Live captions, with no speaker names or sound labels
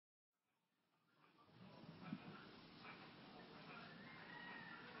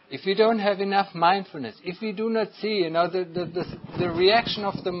if we don't have enough mindfulness, if we do not see, the reaction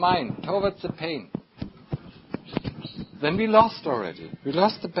of the mind towards the pain, then we lost already. We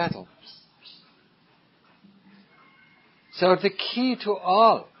lost the battle. So the key to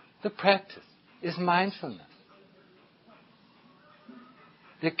all the practice is mindfulness.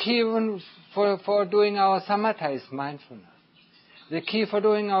 The key even for doing our samatha is mindfulness. The key for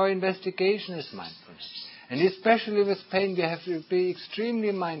doing our investigation is mindfulness. And especially with pain, we have to be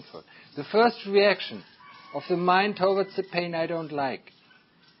extremely mindful. The first reaction of the mind towards the pain I don't like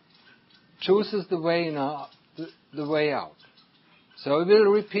chooses the way, the way out. So we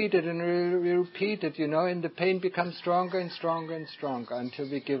will repeat it and we repeat it, and the pain becomes stronger and stronger and stronger until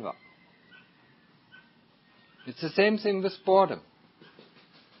we give up. It's the same thing with boredom.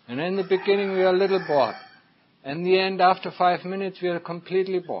 And in the beginning we are a little bored. In the end, after 5 minutes, we are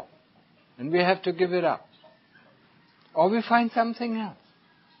completely bored. And we have to give it up. Or we find something else.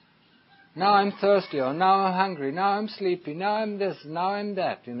 Now I'm thirsty, or now I'm hungry, now I'm sleepy, now I'm this, now I'm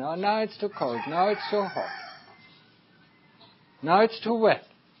that, now it's too cold, now it's too hot. Now it's too wet.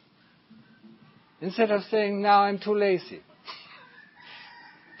 Instead of saying, now I'm too lazy.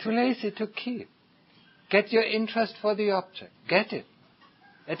 Too lazy to keep. Get your interest for the object. Get it.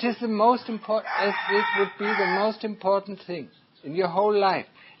 It is the most important, it would be the most important thing in your whole life.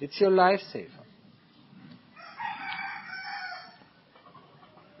 It's your lifesaver.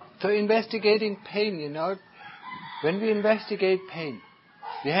 So investigating pain, when we investigate pain,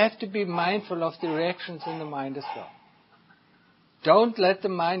 we have to be mindful of the reactions in the mind as well. Don't let the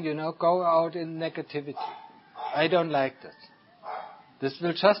mind, go out in negativity. I don't like this. This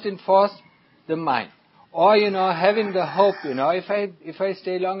will just enforce the mind. Or, having the hope, if I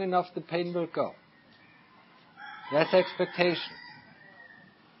stay long enough, the pain will go. That's expectation.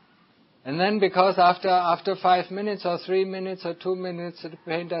 And then because after 5 minutes or 3 minutes or 2 minutes, the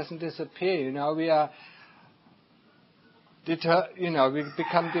pain doesn't disappear, we are we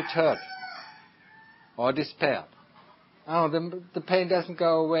become deterred or despaired. Oh, the pain doesn't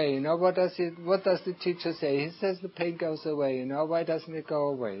go away. What does the teacher say? He says the pain goes away. Why doesn't it go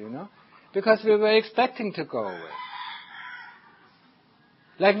away? Because we were expecting to go away.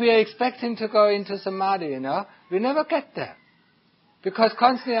 Like we are expecting to go into samadhi. We never get there. Because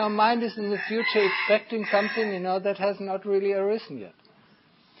constantly our mind is in the future expecting something, that has not really arisen yet.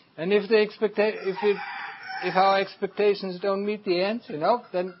 And if our expectations don't meet the ends,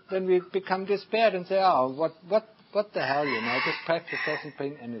 then we become despaired and say, oh, what the hell, this practice doesn't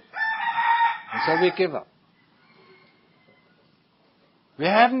bring anything. And so we give up. We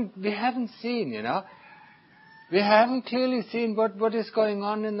haven't seen, we haven't clearly seen what is going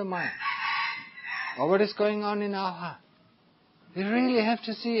on in the mind. Or what is going on in our heart. We really have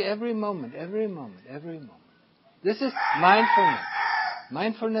to see every moment, every moment, every moment. This is mindfulness.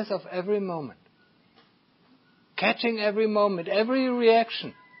 Mindfulness of every moment. Catching every moment, every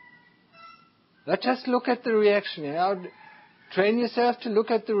reaction. Not just look at the reaction, Train yourself to look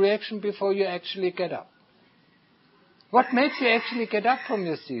at the reaction before you actually get up. What makes you actually get up from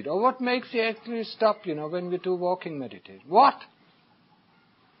your seat? Or what makes you actually stop, when we do walking meditation? What?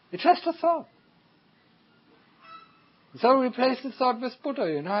 It's just a thought. So replace the thought with Buddha,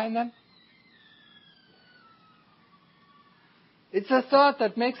 and then it's a thought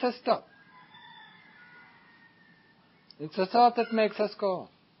that makes us stop. It's a thought that makes us go on.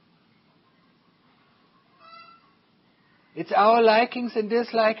 It's our likings and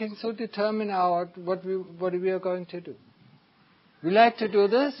dislikings who determine what we are going to do. We like to do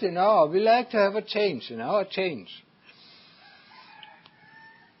this, or we like to have a change, a change.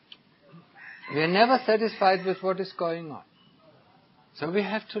 We are never satisfied with what is going on. So we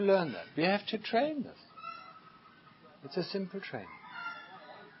have to learn that. We have to train this. It's a simple training.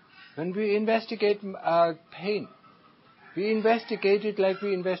 When we investigate pain, we investigate it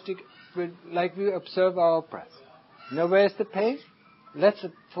like we observe our breath. Where's the pain? Let's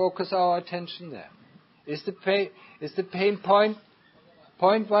focus our attention there. Is the pain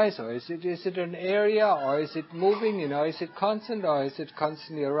point-wise, or is it an area, or is it moving? Is it constant, or is it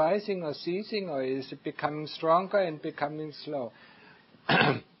constantly arising or ceasing, or is it becoming stronger and becoming slow,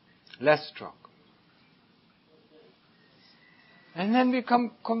 less strong? And then we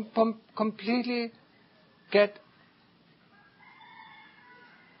completely get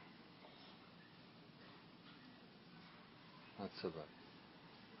not so bad.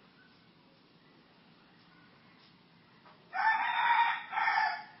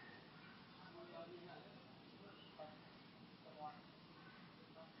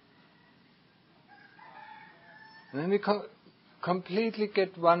 And then we completely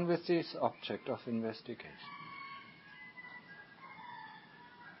get one with this object of investigation.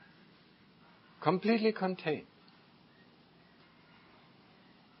 completely contained.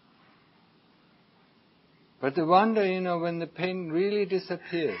 But the wonder, when the pain really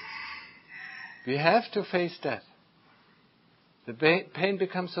disappears, we have to face death. The pain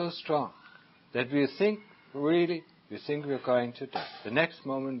becomes so strong that we think we're going to die. The next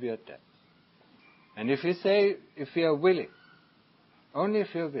moment we are dead. And if we are willing, only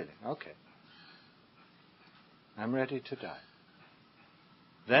if you're willing, okay, I'm ready to die,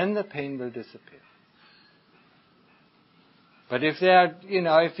 then the pain will disappear. But if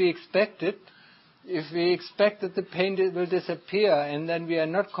we expect it, if we expect that the pain will disappear and then we are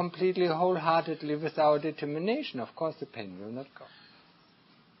not completely wholeheartedly with our determination, of course the pain will not go.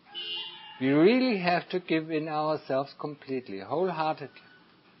 We really have to give in ourselves completely, wholeheartedly,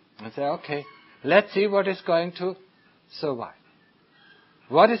 and say, okay, let's see what is going to survive.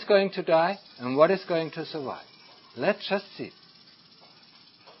 What is going to die and what is going to survive. Let's just see.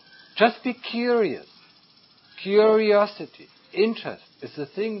 Just be curious. Curiosity, interest is the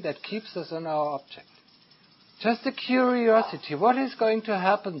thing that keeps us on our object. Just the curiosity. What is going to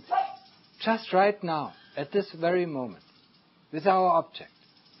happen just right now, at this very moment, with our object?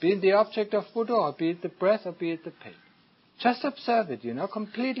 Be it the object of Buddha, or be it the breath, or be it the pain. Just observe it,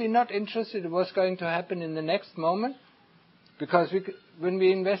 completely not interested in what's going to happen in the next moment. Because when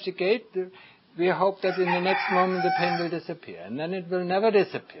we investigate, we hope that in the next moment the pain will disappear. And then it will never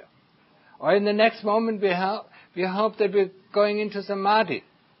disappear. Or in the next moment we hope that we're going into samadhi.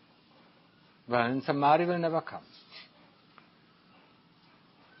 Well, and samadhi will never come.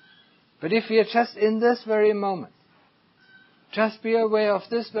 But if we are just in this very moment, just be aware of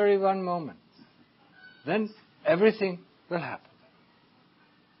this very one moment, then everything will happen.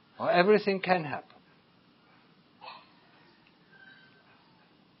 Or everything can happen.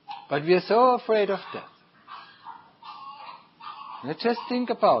 But we are so afraid of death. Now just think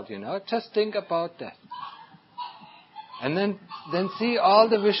about, just think about death. And then see all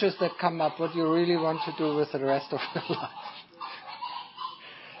the wishes that come up, what you really want to do with the rest of your life.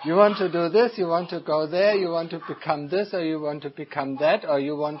 You want to do this, you want to go there, you want to become this, or you want to become that, or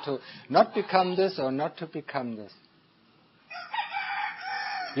you want to not become this, or not to become this.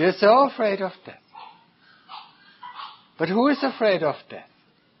 You're so afraid of death. But who is afraid of death?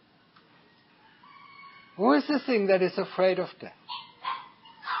 Who is the thing that is afraid of death?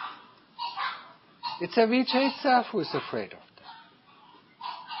 It's avijja itself who is afraid of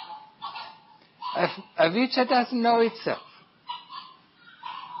death. Avijja doesn't know itself.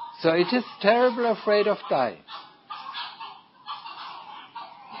 So it is terribly afraid of dying.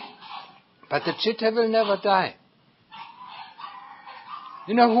 But the citta will never die.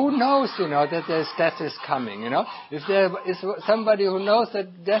 Who knows, that death is coming, If there is somebody who knows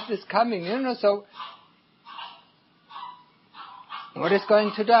that death is coming, so what is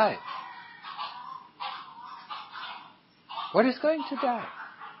going to die? What is going to die?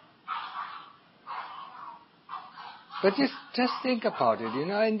 But just think about it,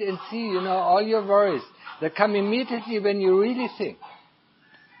 and see, all your worries that come immediately when you really think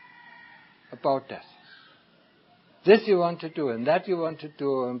about death. This you want to do, and that you want to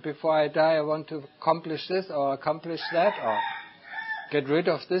do, and before I die I want to accomplish this, or accomplish that, or get rid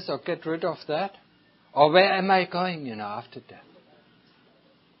of this, or get rid of that. Or where am I going, after death?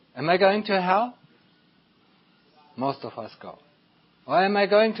 Am I going to hell? Most of us go. Or am I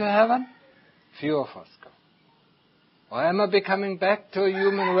going to heaven? Few of us go. Or am I becoming back to a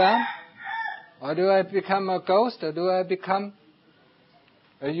human realm? Or do I become a ghost? Or do I become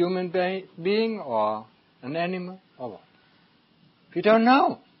a human being? Or an animal? Or what? We don't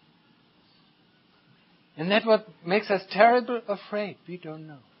know. And that's what makes us terribly afraid. We don't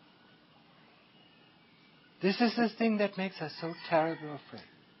know. This is the thing that makes us so terribly afraid.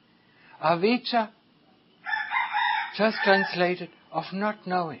 Avijja, just translated, of not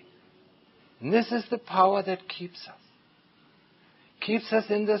knowing. And this is the power that keeps us. Keeps us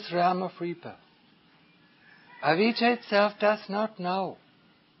in this realm of rebirth. Avijja itself does not know.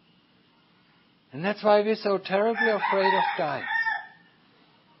 And that's why we're so terribly afraid of dying.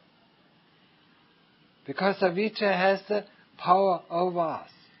 Because avijja has the power over us.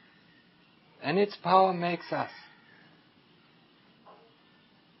 And its power makes us.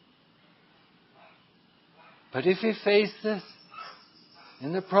 But if we face this,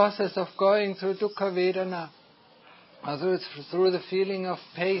 in the process of going through dukkha vedana, or through the feeling of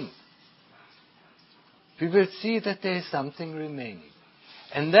pain, we will see that there is something remaining.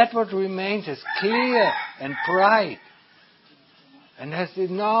 And that what remains is clear and bright and has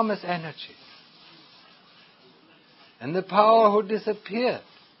enormous energy. And the power who disappeared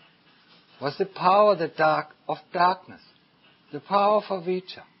was the power of darkness, the power of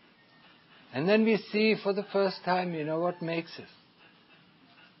avijja. And then we see for the first time, what makes us.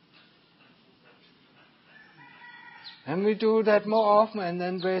 And we do that more often, and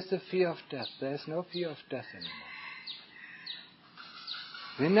then where's the fear of death? There's no fear of death anymore.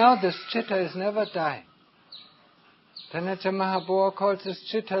 We know this chitta is never dying. Tanaja Mahabodha calls this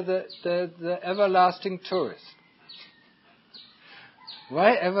chitta the everlasting tourist.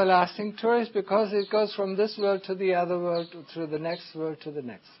 Why everlasting tourist? Because it goes from this world to the other world, to the next world, to the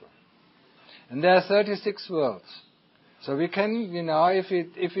next world. And there are 36 worlds. So we can,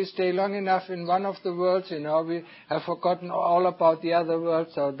 if we stay long enough in one of the worlds, we have forgotten all about the other world,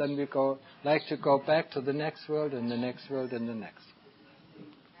 so then we like to go back to the next world and the next world and the next.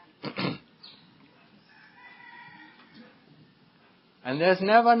 And there's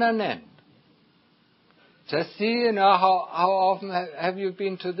never an end. Just see, how often have you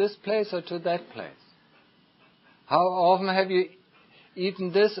been to this place or to that place? How often have you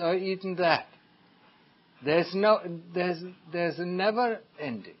eaten this or eaten that? There's a never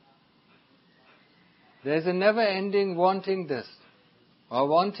ending. There's a never ending wanting this, or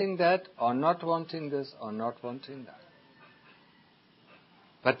wanting that, or not wanting this, or not wanting that.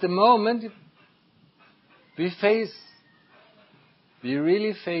 But the moment we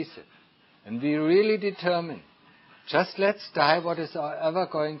really face it, and we really determine, just let's die what is ever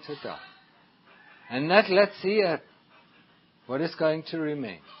going to die. And let's see what is going to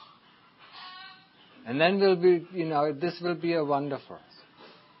remain. And then this will be a wonder for us.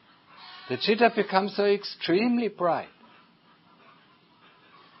 The chitta becomes so extremely bright.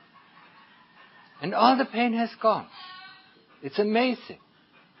 And all the pain has gone. It's amazing.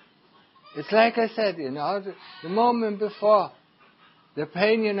 It's like I said, the moment before, the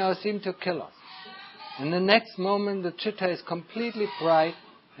pain, seemed to kill us. And the next moment, the chitta is completely bright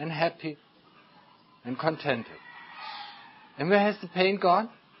and happy and contented. And where has the pain gone?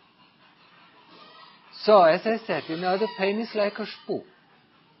 So, as I said, the pain is like a spook.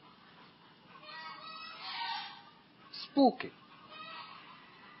 Spooky.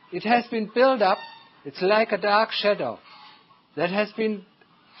 It has been built up. It's like a dark shadow that has been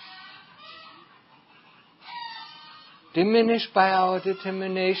diminished by our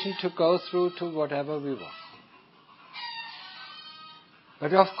determination to go through to whatever we want.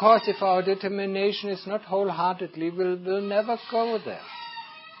 But of course, if our determination is not wholeheartedly, we'll never go there.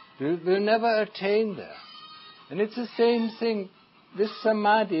 We'll never attain there. And it's the same thing, this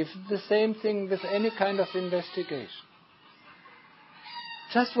samadhi, it's the same thing with any kind of investigation.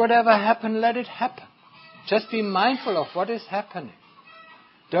 Just whatever happened, let it happen. Just be mindful of what is happening.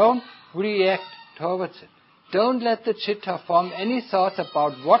 Don't react towards it. Don't let the chitta form any thoughts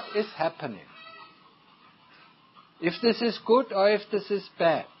about what is happening. If this is good or if this is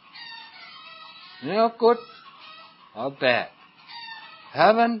bad. Good or bad.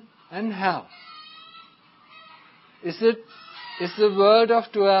 Heaven and hell. Is the world of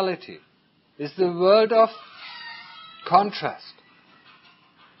duality. Is the world of contrast.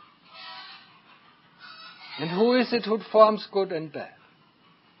 And who is it who forms good and bad?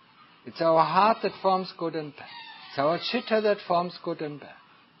 It's our heart that forms good and bad. It's our chitta that forms good and bad.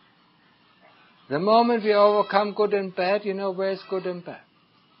 The moment we overcome good and bad, where is good and bad?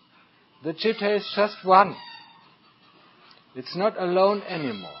 The chitta is just one. It's not alone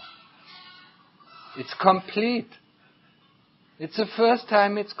anymore. It's complete. It's the first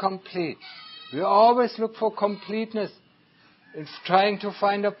time it's complete. We always look for completeness. It's trying to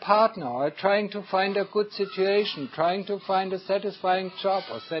find a partner, or trying to find a good situation, trying to find a satisfying job,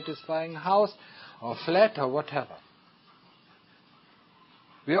 or satisfying house, or flat, or whatever.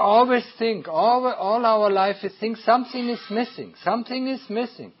 We always think, all our life we think something is missing. Something is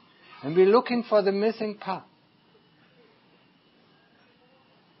missing. And we're looking for the missing part.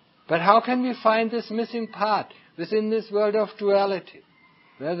 But how can we find this missing part within this world of duality,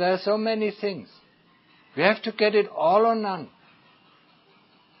 where there are so many things? We have to get it all or none.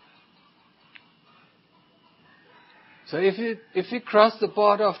 So if we cross the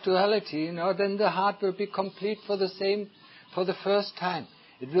border of duality, then the heart will be complete for the first time.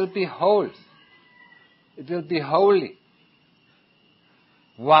 It will be whole. It will be holy.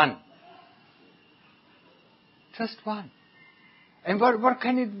 One. Just one. And what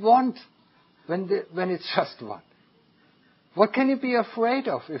can it want when it's just one? What can it be afraid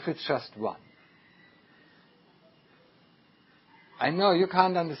of if it's just one? I know you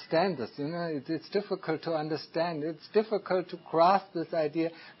can't understand this. It's difficult to understand. It's difficult to grasp this idea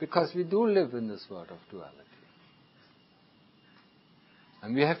because we do live in this world of duality.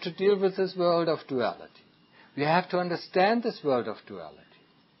 And we have to deal with this world of duality. We have to understand this world of duality.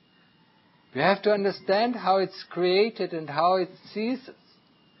 We have to understand how it's created and how it ceases.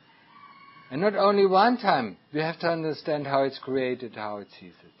 And not only one time, we have to understand how it's created, how it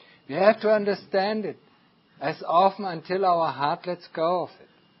sees it. We have to understand it as often until our heart lets go of it.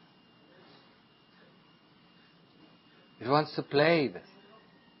 It wants to play with it.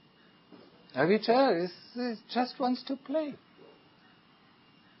 Avijja it just wants to play.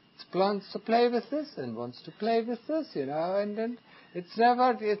 It wants to play with this and wants to play with this, and then it's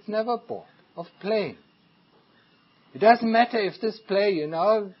never bored of playing. It doesn't matter if this play,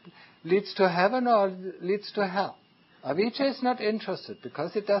 leads to heaven or leads to hell. Avijja is not interested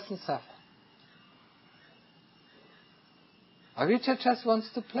because it doesn't suffer. Avijja just wants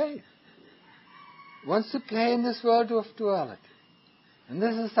to play. Wants to play in this world of duality. And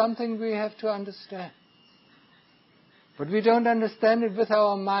this is something we have to understand. But we don't understand it with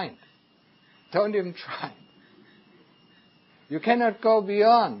our mind. Don't even try. You cannot go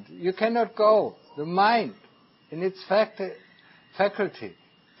beyond. You cannot go. The mind, in its faculty,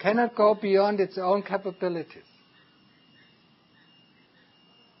 cannot go beyond its own capabilities.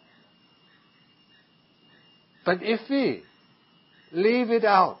 But if we leave it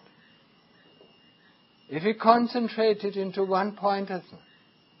out, if we concentrate it into one pointedness,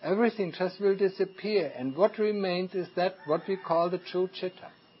 everything just will disappear, and what remains is that what we call the true citta.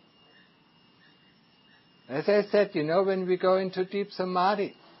 As I said, when we go into deep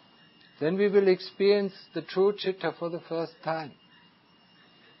samadhi, then we will experience the true citta for the first time.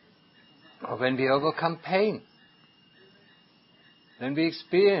 Or when we overcome pain, then we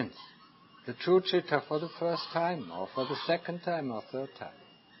experience the true citta for the first time, or for the second time, or third time.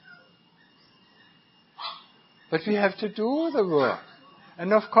 But we have to do the work.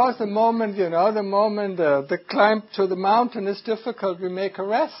 And of course, the moment the climb to the mountain is difficult, we make a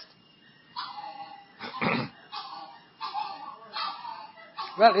rest.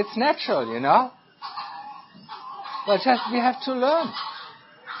 Well, it's natural, But just we have to learn.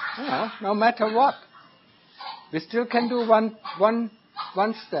 No matter what. We still can do one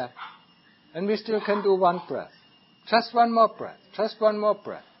step. And we still can do one breath. Just one more breath. Just one more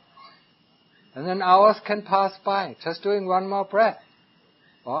breath. And then hours can pass by, just doing one more breath.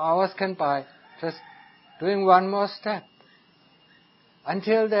 Or hours can by, just doing one more step.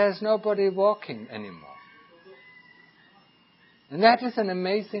 Until there's nobody walking anymore. And that is an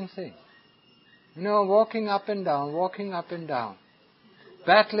amazing thing. Walking up and down,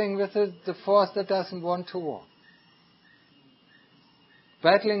 battling with the force that doesn't want to walk.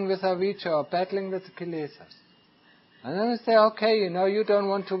 Battling with avijja or battling with the kilesas. And then we say, okay, you don't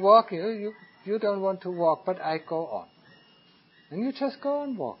want to walk, you don't want to walk, but I go on. And you just go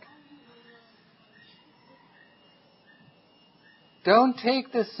on walking. Don't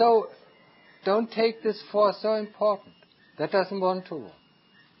take this force so important that doesn't want to walk.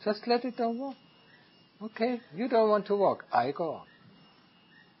 Just let it don't walk. Okay, you don't want to walk, I go on.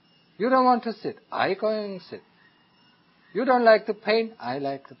 You don't want to sit, I go and sit. You don't like the pain, I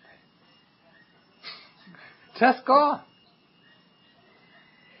like the pain. Just go on.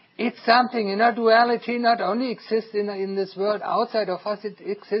 It's something, duality not only exists in this world outside of us, it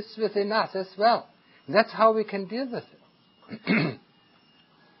exists within us as well. And that's how we can deal with it.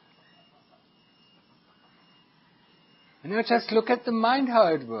 Just look at the mind, how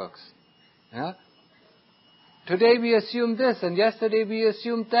it works. Yeah? Today we assume this, and yesterday we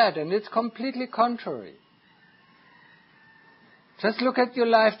assumed that, and it's completely contrary. Just look at your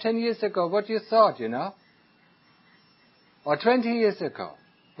life 10 years ago, what you thought, Or 20 years ago,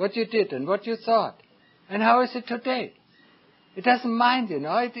 what you did and what you thought. And how is it today? It doesn't mind,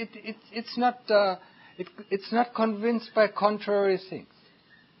 It's not convinced by contrary things.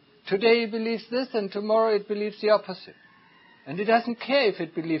 Today it believes this, and tomorrow it believes the opposite. And it doesn't care if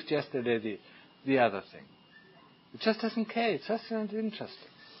it believed yesterday the other thing. It just doesn't care. It's just not interesting.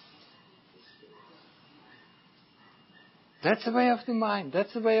 That's the way of the mind.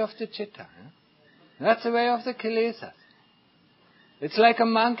 That's the way of the citta. That's the way of the kilesas. It's like a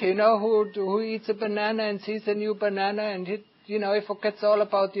monkey, who eats a banana and sees a new banana, and he forgets all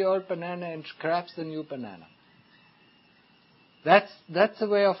about the old banana and grabs the new banana. That's the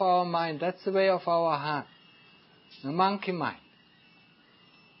way of our mind. That's the way of our heart. The monkey mind.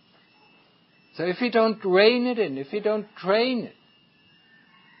 So if we don't rein it in, if we don't train it,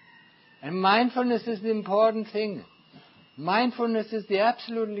 and mindfulness is the important thing. Mindfulness is the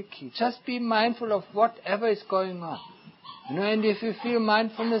absolutely key. Just be mindful of whatever is going on. And if you feel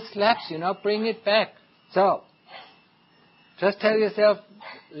mindfulness lapse, bring it back. So, just tell yourself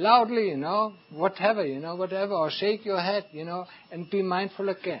loudly, whatever, or shake your head, and be mindful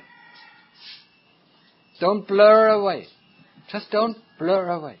again. Don't blur away. Just don't blur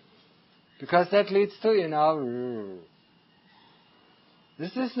away. Because that leads to,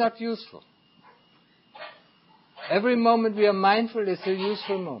 this is not useful. Every moment we are mindful is a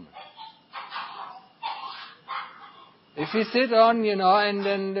useful moment. If we sit on, and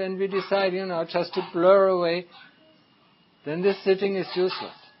then we decide, just to blur away, then this sitting is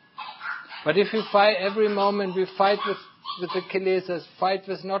useless. But if we fight every moment, we fight with the kilesas, fight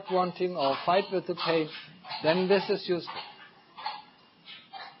with not wanting, or fight with the pain, then this is useful.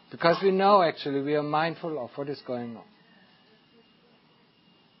 Because we know actually we are mindful of what is going on.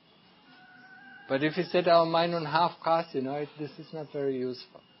 But if we set our mind on half-cast, this is not very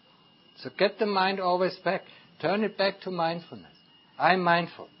useful. So get the mind always back. Turn it back to mindfulness. I'm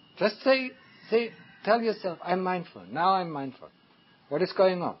mindful. Just tell yourself, I'm mindful. Now I'm mindful. What is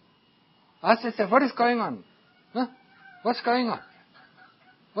going on? Ask yourself, what is going on? Huh? What's going on?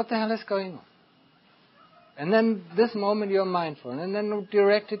 What the hell is going on? And then this moment you're mindful. And then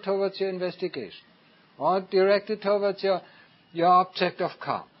direct it towards your investigation. Or direct it towards your object of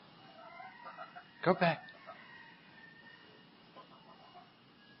calm. Go back.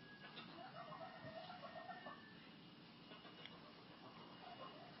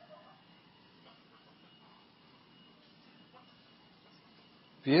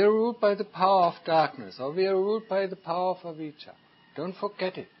 We are ruled by the power of darkness, or we are ruled by the power of avijja. Don't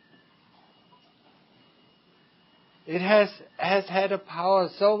forget it. It has had a power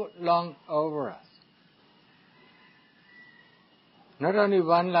so long over us. Not only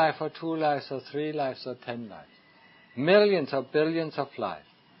one life, or 2 lives, or 3 lives, or 10 lives. Millions or billions of lives.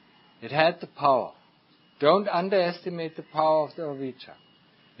 It had the power. Don't underestimate the power of the avijja.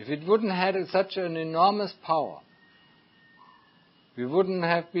 If it wouldn't have had such an enormous power, we wouldn't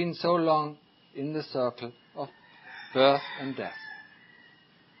have been so long in the circle of birth and death.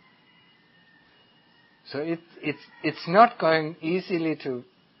 So it's not going easily to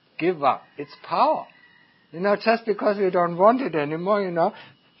give up its power. Just because we don't want it anymore,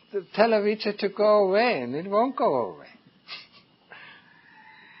 tell avijja to go away, and it won't go away.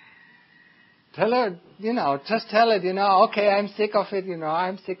 Tell her, just tell it, okay, I'm sick of it,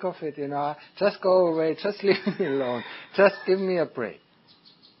 I'm sick of it, just go away, just leave me alone, just give me a break.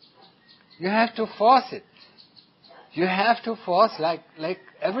 You have to force it. You have to force, like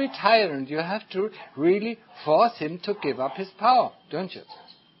every tyrant, you have to really force him to give up his power, don't you?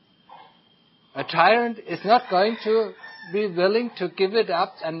 A tyrant is not going to be willing to give it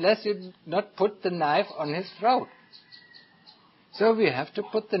up unless you not put the knife on his throat. So we have to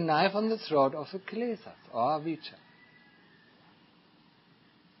put the knife on the throat of the kilesas, or avijja.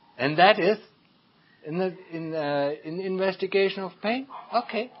 And that is, in investigation of pain,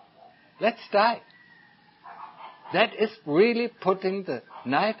 okay, let's die. That is really putting the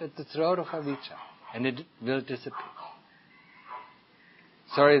knife at the throat of avijja, and it will disappear.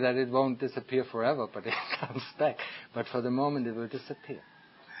 Sorry that it won't disappear forever, but it comes back. But for the moment it will disappear.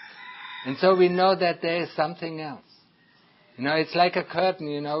 And so we know that there is something else. It's like a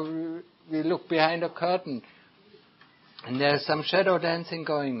curtain, we look behind a curtain and there's some shadow dancing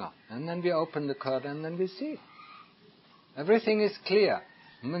going on. And then we open the curtain and then we see. Everything is clear.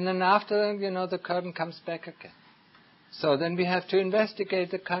 And then after, the curtain comes back again. So then we have to investigate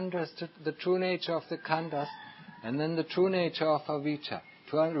the khandhas, the true nature of the khandhas, and then the true nature of avijja,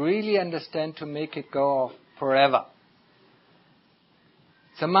 to really understand, to make it go off forever.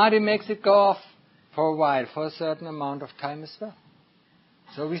 Samadhi makes it go off for a while, for a certain amount of time as well.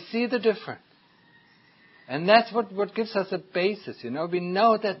 So we see the difference. And that's what gives us a basis, We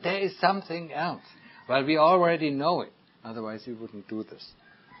know that there is something else. Well, we already know it. Otherwise we wouldn't do this.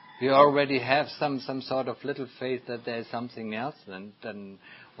 We already have some sort of little faith that there is something else than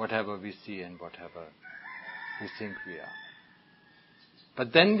whatever we see and whatever we think we are.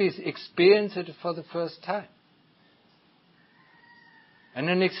 But then we experience it for the first time. And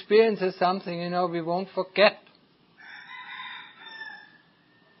an experience is something, we won't forget.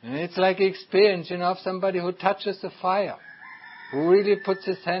 And it's like experience, of somebody who touches the fire, who really puts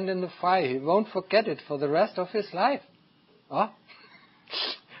his hand in the fire. He won't forget it for the rest of his life. Oh?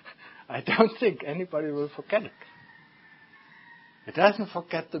 I don't think anybody will forget it. It doesn't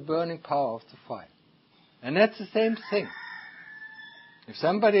forget the burning power of the fire. And that's the same thing. If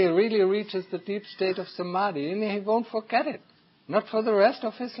somebody really reaches the deep state of samadhi, he won't forget it. Not for the rest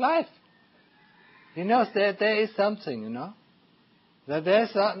of his life. He knows that there is something, That there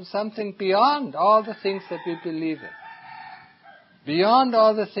is something beyond all the things that we believe in. Beyond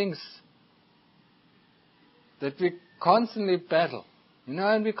all the things that we constantly battle.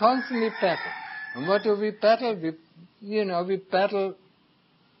 And we constantly battle. And what do we battle? We battle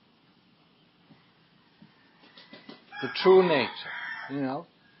the true nature,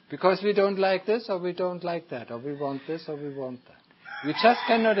 Because we don't like this, or we don't like that, or we want this, or we want that. We just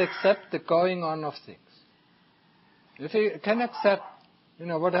cannot accept the going on of things. If we can accept,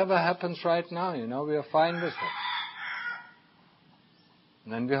 whatever happens right now, we are fine with it.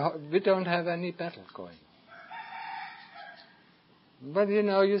 Then we don't have any battle going. But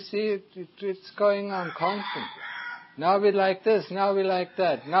you see it's going on constantly. Now we like this, now we like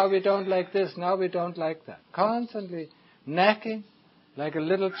that, now we don't like this, now we don't like that. Constantly nagging, like a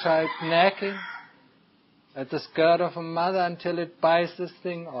little child nagging at the skirt of a mother until it buys this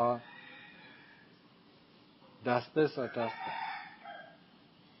thing or does this or does that.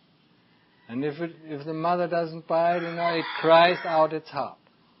 And if the mother doesn't buy it, it cries out its heart.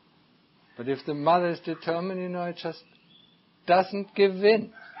 But if the mother is determined, it just doesn't give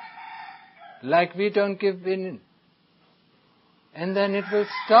in. Like we don't give in. And then it will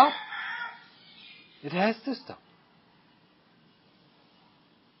stop. It has to stop.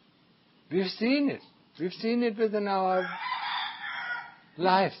 We've seen it. We've seen it within our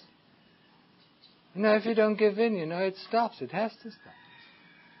lives. If you don't give in, it stops. It has to stop.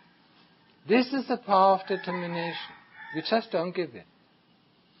 This is the power of determination. We just don't give in.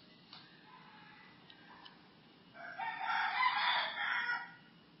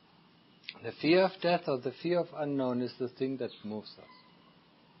 The fear of death or the fear of unknown is the thing that moves us.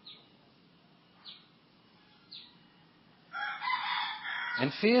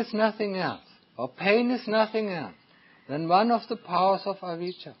 And fear is nothing else, or pain is nothing else than one of the powers of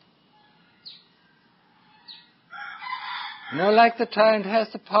avijja. Like the tyrant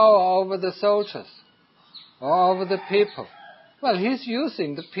has the power over the soldiers, or over the people. Well, he's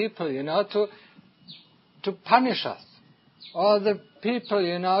using the people, to punish us. Or the people,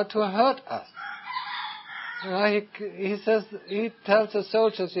 to hurt us. He tells the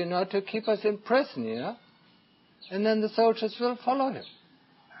soldiers, to keep us in prison, and then the soldiers will follow him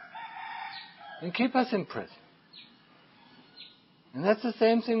and keep us in prison. And that's the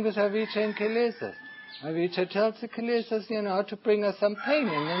same thing with avijja and kilesas. Avijja tells the kilesas, to bring us some pain,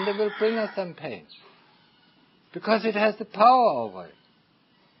 and then they will bring us some pain because it has the power over it.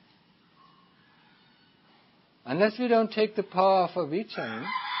 Unless we don't take the power of avijja,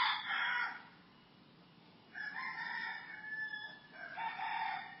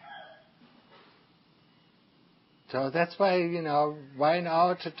 So that's why, why in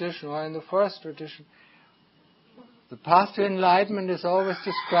our tradition, or in the first tradition, the path to enlightenment is always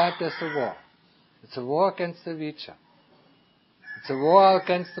described as a war. It's a war against avijja. It's a war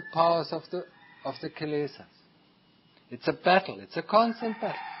against the powers of the kilesas. It's a battle. It's a constant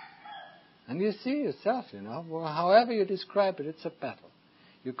battle. And you see yourself, however you describe it, it's a battle.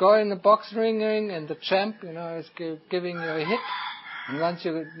 You go in the boxing ring and the champ, is giving you a hit, and once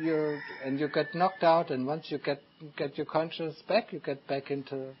you get knocked out, and once you get your conscience back, you get back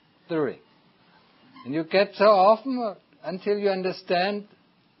into the ring. And you get so often until you understand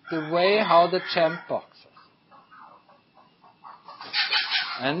the way how the champ boxes.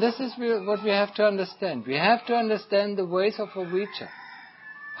 And this is what we have to understand. We have to understand the ways of avijja.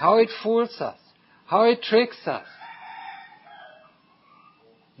 How it fools us, how it tricks us.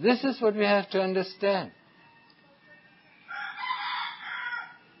 This is what we have to understand.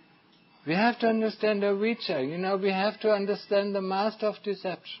 We have to understand avijja. We have to understand the master of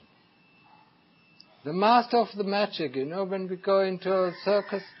deception. The master of the magic, when we go into a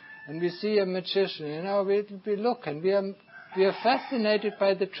circus and we see a magician, we look and we are fascinated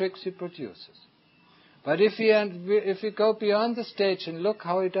by the tricks he produces. But if we go beyond the stage and look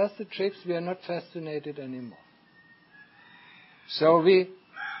how he does the tricks, we are not fascinated anymore. So we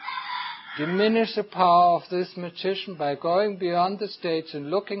diminish the power of this magician by going beyond the stage and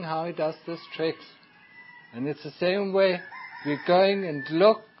looking how he does these tricks. And it's the same way we're going and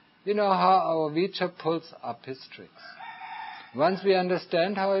look, how our avijja pulls up his tricks. Once we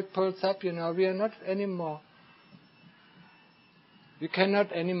understand how it pulls up, we are not anymore. We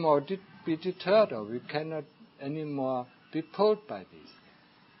cannot anymore be deterred, or we cannot anymore be pulled by these things.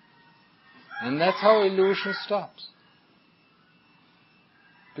 And that's how illusion stops.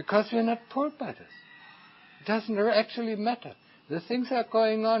 Because we are not pulled by this. It doesn't actually matter. The things are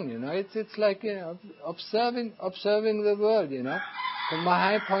going on, It's like, observing the world, From a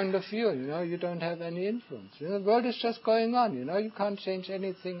high point of view, you don't have any influence. The world is just going on, You can't change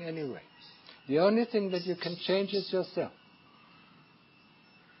anything anyway. The only thing that you can change is yourself.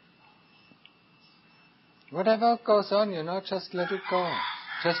 Whatever goes on, just let it go on.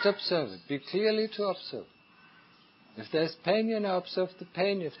 Just observe it. Be clearly to observe. If there's pain, observe the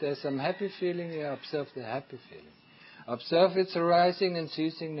pain. If there's some happy feeling, observe the happy feeling. Observe its arising and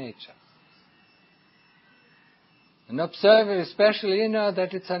ceasing nature. And observe especially,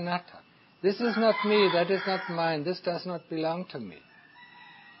 that it's anatta. This is not me, that is not mine, this does not belong to me.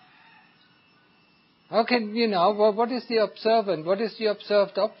 How can, what is the observant? What is the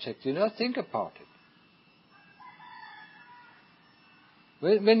observed object? Think about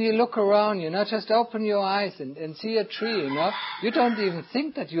it. When you look around, just open your eyes and see a tree, you don't even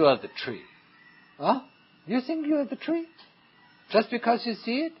think that you are the tree. Huh? You think you are the tree? Just because you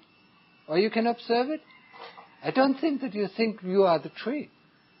see it? Or you can observe it? I don't think that you think you are the tree.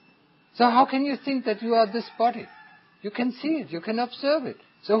 So how can you think that you are this body? You can see it, you can observe it.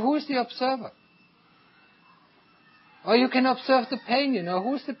 So who is the observer? Or you can observe the pain,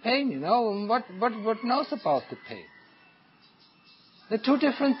 who's the pain, and what knows about the pain? They're two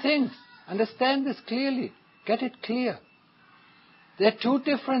different things. Understand this clearly. Get it clear. They're two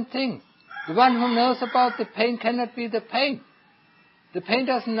different things. The one who knows about the pain cannot be the pain. The pain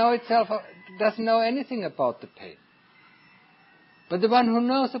doesn't know itself, doesn't know anything about the pain. But the one who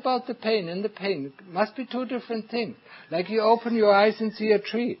knows about the pain and the pain must be two different things. Like you open your eyes and see a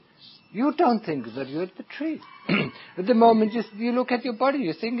tree. You don't think that you're the tree. At the moment you look at your body,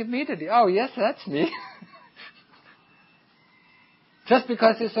 you think immediately, oh yes, that's me. Just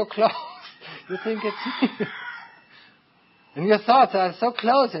because you're so close, you think it's me. And your thoughts are so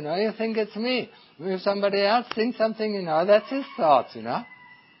close, you think it's me. If somebody else thinks something, that's his thoughts,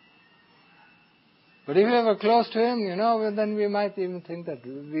 But if we were close to him, then we might even think that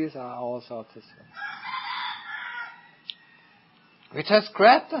these are our thoughts as well. We just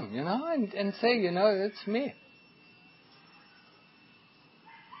grab them, and say, it's me.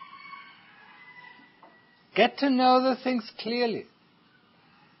 Get to know the things clearly.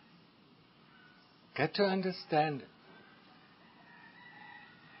 Get to understand it.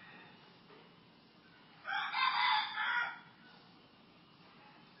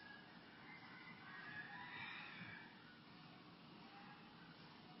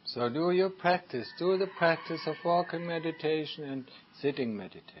 So do your practice. Do the practice of walking meditation and sitting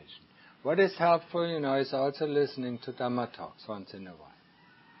meditation. What is helpful, is also listening to Dhamma talks once in a while.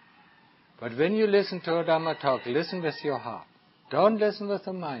 But when you listen to a Dhamma talk, listen with your heart. Don't listen with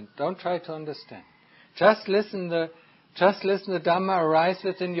the mind. Don't try to understand. Just listen the Dhamma arise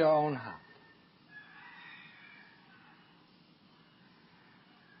within your own heart.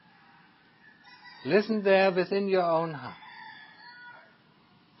 Listen there within your own heart.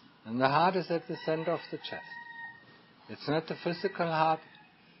 And the heart is at the center of the chest. It's not the physical heart,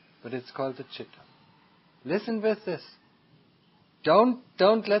 but it's called the chitta. Listen with this. Don't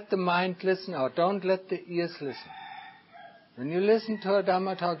let the mind listen or don't let the ears listen. When you listen to a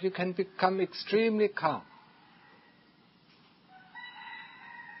Dhamma talk, you can become extremely calm.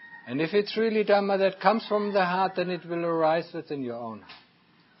 And if it's really Dhamma that comes from the heart, then it will arise within your own heart.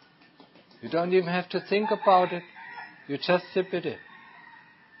 You don't even have to think about it. You just sip it in.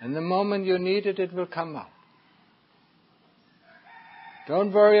 And the moment you need it, it will come out.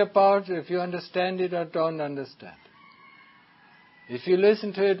 Don't worry about if you understand it or don't understand it. If you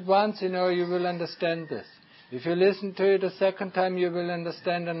listen to it once, you will understand this. If you listen to it a second time, you will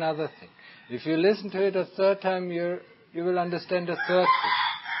understand another thing. If you listen to it a third time, you will understand a third thing.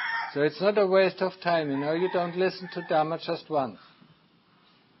 So it's not a waste of time, you don't listen to Dhamma just once.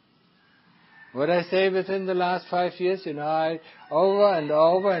 What I say within the last 5 years, I over and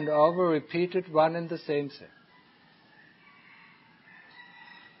over and over repeated one and the same thing.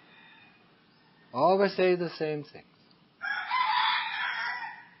 Always say the same thing.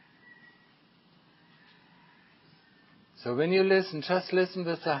 So when you listen, just listen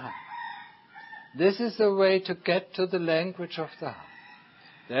with the heart. This is the way to get to the language of the heart.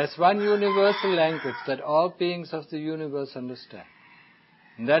 There's one universal language that all beings of the universe understand.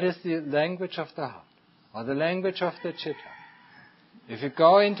 And that is the language of the heart, or the language of the chitta. If you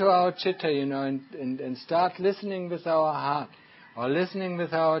go into our chitta, and start listening with our heart, or listening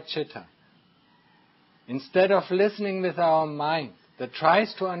with our chitta, instead of listening with our mind, that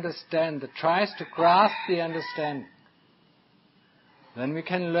tries to understand, that tries to grasp the understanding, then we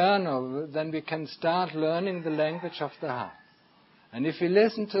can learn, or then we can start learning the language of the heart. And if we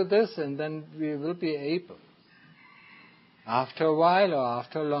listen to this, and then we will be able, after a while or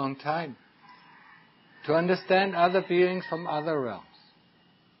after a long time, to understand other beings from other realms.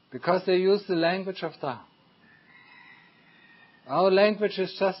 Because they use the language of the heart. Our language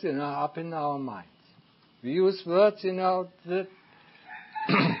is just, up in our minds. We use words, that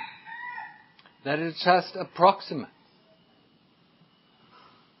that is just approximate.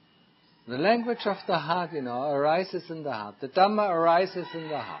 The language of the heart, arises in the heart. The Dhamma arises in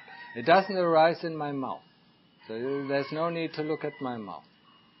the heart. It doesn't arise in my mouth. So there's no need to look at my mouth.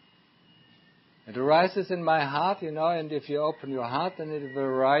 It arises in my heart, and if you open your heart, then it will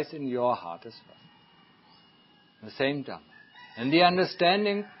arise in your heart as well. The same Dhamma. And the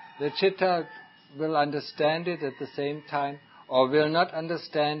understanding, the chitta will understand it at the same time, or will not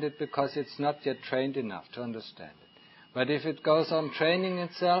understand it because it's not yet trained enough to understand it. But if it goes on training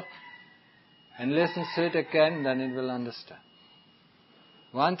itself and listens to it again, then it will understand.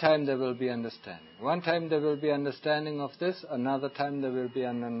 One time there will be understanding. One time there will be understanding of this, another time there will be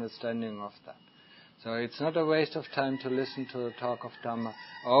an understanding of that. So it's not a waste of time to listen to the talk of Dhamma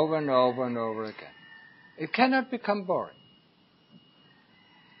over and over and over again. It cannot become boring.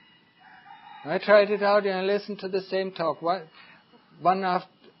 I tried it out and I listened to the same talk. One after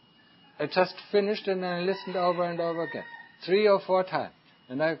I just finished and then I listened over and over again. 3 or 4 times.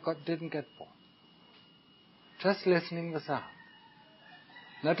 And I didn't get bored. Just listening with the heart.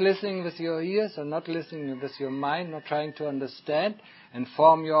 Not listening with your ears or not listening with your mind, not trying to understand and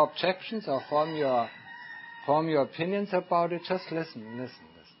form your objections or form your opinions about it. Just listen.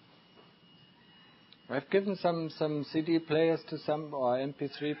 I've given some CD players to some, or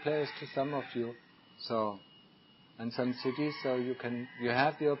MP3 players to some of you, and some CDs, so you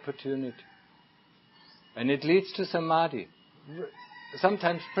have the opportunity. And it leads to samadhi,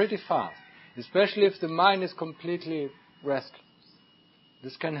 sometimes pretty fast, especially if the mind is completely restless.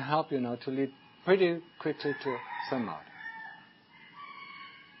 This can help to lead pretty quickly to samadhi.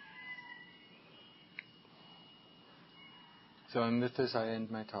 So, and with this I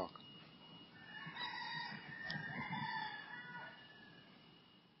end my talk.